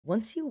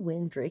Once you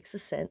win Drake's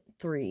Ascent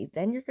 3,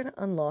 then you're going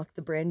to unlock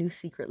the brand new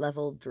secret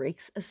level,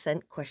 Drake's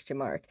Ascent ?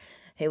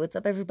 Hey, what's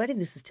up, everybody?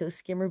 This is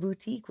Toast Gamer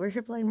Boutique. We're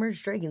here playing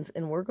Merge Dragons,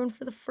 and we're going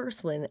for the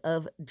first one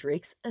of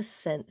Drake's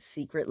Ascent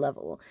secret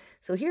level.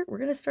 So here, we're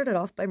going to start it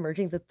off by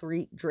merging the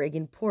 3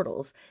 dragon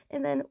portals,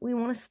 and then we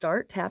want to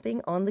start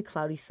tapping on the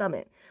Cloudy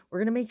Summit. We're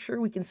going to make sure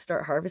we can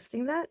start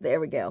harvesting that. There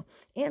we go.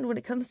 And when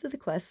it comes to the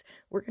quest,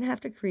 we're going to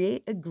have to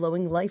create a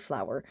glowing life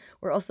flower.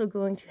 We're also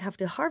going to have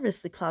to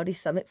harvest the Cloudy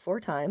Summit 4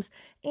 times,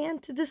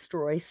 and to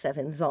destroy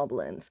 7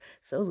 zombelins.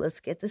 So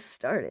let's get this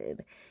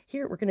started.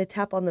 Here, we're going to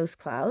tap on those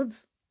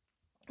clouds.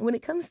 When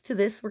it comes to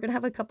this, we're going to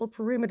have a couple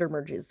perimeter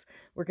merges.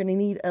 We're going to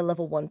need a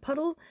level 1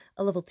 puddle,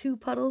 a level 2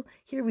 puddle.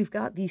 Here we've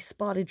got the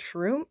spotted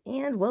shroom,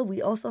 and well,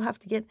 we also have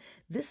to get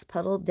this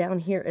puddle down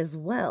here as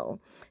well.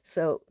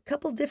 So a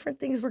couple different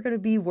things we're going to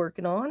be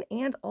working on,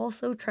 and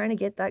also trying to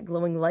get that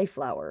glowing life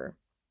flower.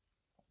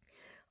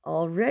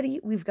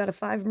 Already, we've got a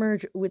 5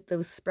 merge with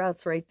those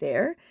sprouts right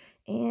there.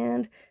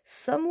 And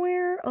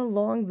somewhere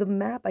along the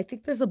map, I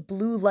think there's a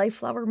blue life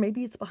flower.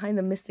 Maybe it's behind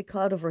the mystic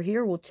cloud over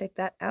here. We'll check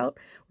that out.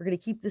 We're going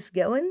to keep this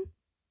going,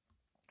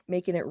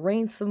 making it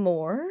rain some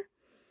more.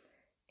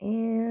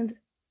 And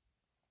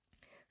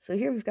so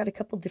here we've got a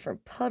couple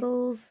different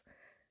puddles.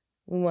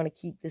 We want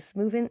to keep this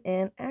moving.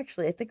 And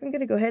actually, I think I'm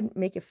going to go ahead and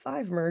make a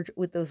 5 merge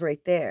with those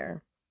right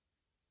there.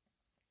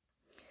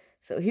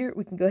 So here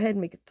we can go ahead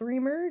and make a 3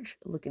 merge,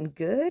 looking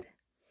good.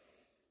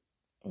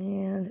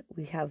 And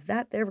we have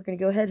that there. We're going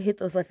to go ahead and hit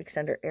those life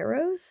extender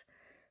arrows.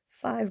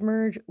 5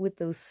 merge with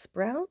those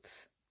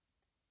sprouts.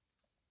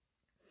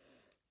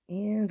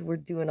 And we're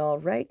doing all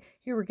right.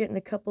 Here we're getting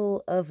a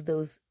couple of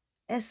those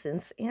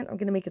essence, and I'm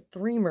going to make a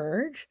 3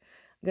 merge.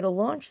 I'm going to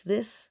launch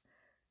this.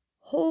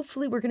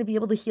 Hopefully we're going to be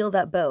able to heal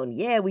that bone.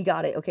 Yeah, we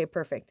got it. Okay,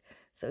 perfect.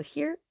 So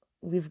here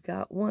we've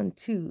got 1,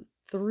 2,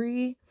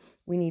 3.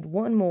 We need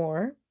 1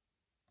 more.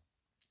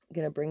 I'm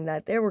going to bring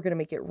that there. We're going to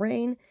make it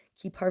rain.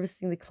 Keep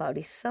harvesting the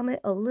Cloudy Summit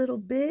a little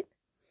bit.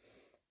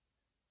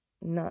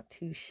 Not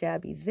too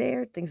shabby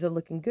there. Things are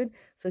looking good.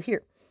 So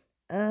here,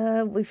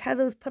 we've had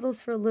those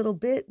puddles for a little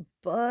bit,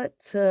 but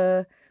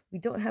we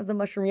don't have the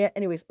mushroom yet.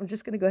 Anyways, I'm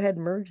just going to go ahead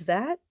and merge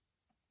that.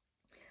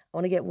 I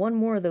want to get 1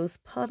 more of those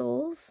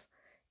puddles,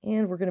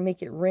 and we're going to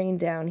make it rain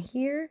down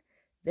here.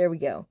 There we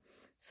go.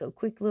 So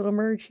quick little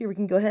merge here. We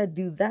can go ahead and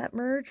do that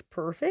merge.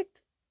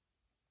 Perfect.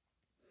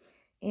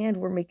 And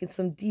we're making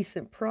some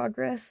decent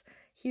progress.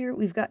 Here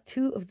we've got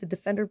 2 of the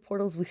defender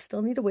portals. We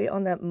still need to wait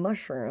on that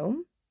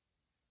mushroom.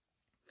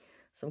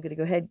 So I'm going to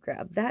go ahead and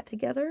grab that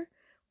together.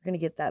 We're going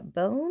to get that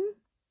bone.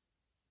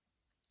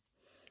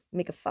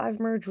 Make a 5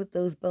 merge with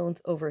those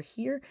bones over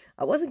here.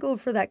 I wasn't going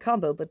for that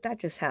combo, but that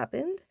just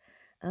happened.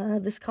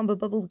 This combo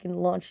bubble we can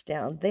launch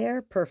down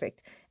there.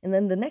 Perfect. And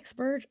then the next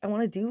merge I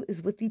want to do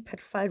is with the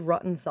petrified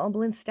rotten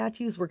zombelin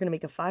statues. We're going to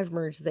make a 5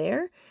 merge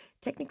there.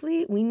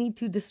 Technically, we need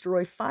to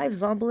destroy 5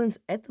 zombelins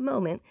at the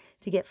moment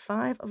to get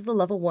 5 of the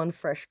level 1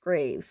 fresh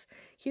graves.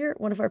 Here,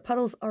 one of our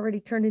puddles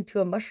already turned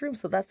into a mushroom,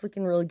 so that's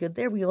looking really good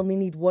there. We only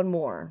need 1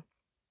 more.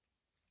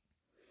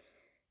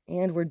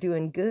 And we're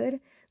doing good.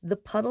 The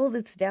puddle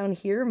that's down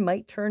here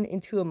might turn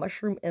into a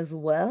mushroom as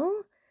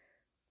well.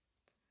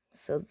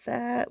 So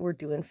that, we're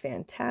doing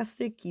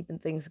fantastic, keeping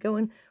things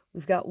going.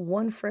 We've got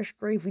 1 fresh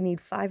grave. We need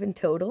 5 in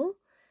total.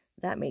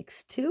 That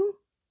makes 2.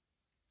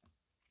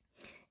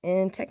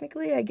 And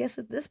technically, I guess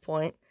at this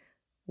point,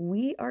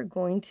 we are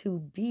going to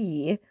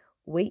be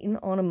waiting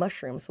on a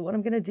mushroom. So what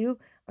I'm going to do,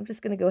 I'm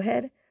just going to go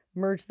ahead,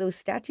 merge those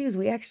statues.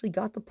 We actually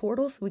got the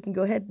portal, so we can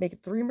go ahead and make a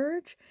 3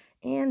 merge.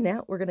 And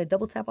now we're going to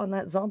double tap on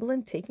that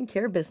zombelin, taking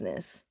care of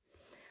business.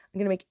 I'm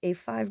going to make a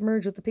 5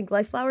 merge with the pink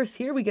life flowers.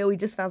 Here we go. We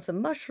just found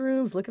some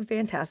mushrooms. Looking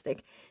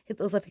fantastic. Hit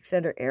those life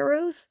extender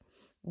arrows.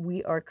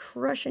 We are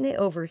crushing it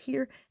over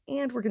here.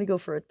 And we're going to go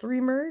for a 3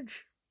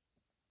 merge.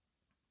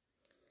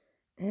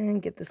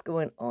 And get this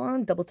going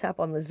on. Double tap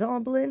on the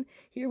zombelin.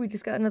 Here we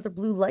just got another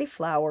blue life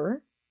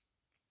flower.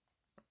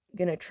 I'm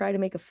going to try to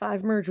make a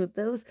 5 merge with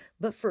those.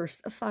 But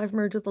first, a 5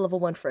 merge with the level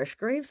 1 fresh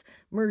graves.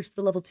 Merge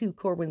the level 2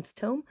 Corwin's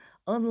Tome.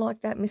 Unlock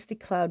that Mystic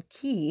Cloud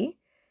key.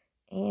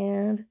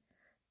 And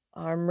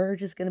our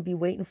merge is going to be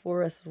waiting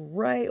for us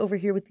right over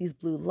here with these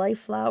blue life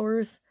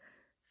flowers.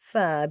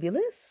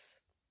 Fabulous.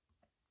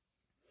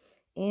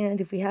 And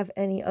if we have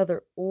any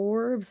other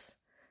orbs,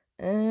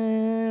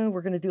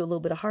 we're going to do a little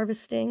bit of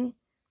harvesting.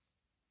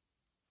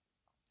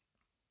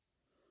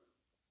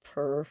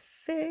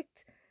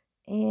 Perfect.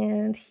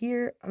 And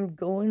here I'm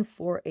going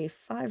for a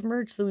 5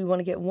 merge, so we want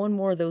to get 1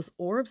 more of those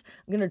orbs.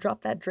 I'm going to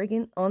drop that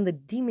dragon on the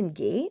demon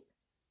gate.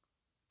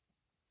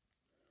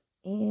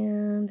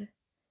 And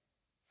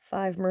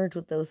 5 merge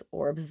with those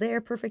orbs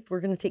there. Perfect. We're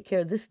going to take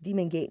care of this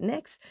demon gate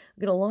next. I'm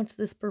going to launch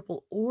this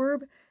purple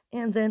orb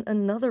and then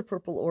another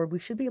purple orb. We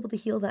should be able to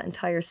heal that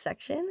entire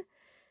section.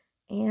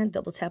 And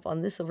double tap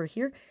on this over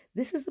here.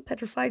 This is the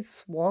petrified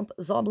swamp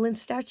zombelin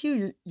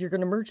statue. You're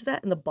going to merge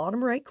that in the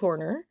bottom right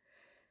corner.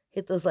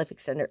 hit those life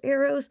extender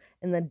arrows,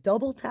 and then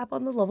double tap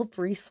on the level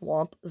 3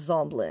 swamp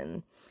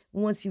Zomblin.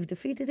 Once you've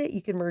defeated it,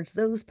 you can merge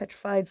those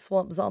petrified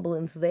swamp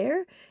Zomblins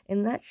there,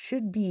 and that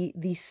should be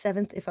the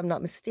 7th, if I'm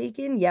not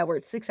mistaken. Yeah, we're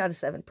at 6 out of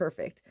 7.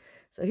 Perfect.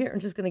 So here, I'm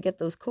just going to get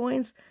those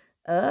coins.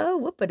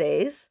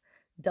 Whoop-a-days.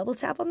 Double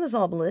tap on the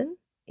Zomblin.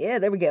 Yeah,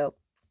 there we go.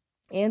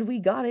 And we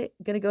got it.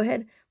 Gonna go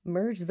ahead,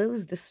 merge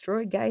those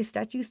destroyed guy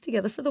statues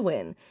together for the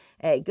win.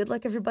 Hey, good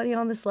luck everybody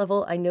on this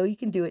level. I know you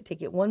can do it.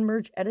 Take it one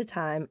merge at a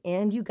time,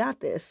 and you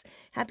got this.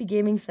 Happy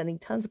gaming, sending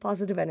tons of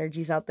positive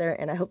energies out there,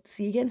 and I hope to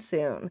see you again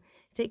soon.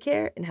 Take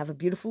care, and have a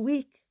beautiful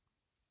week.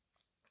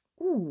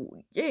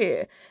 Ooh,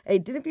 yeah. Hey,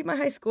 didn't beat my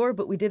high score,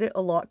 but we did it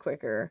a lot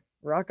quicker.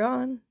 Rock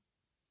on.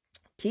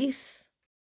 Peace.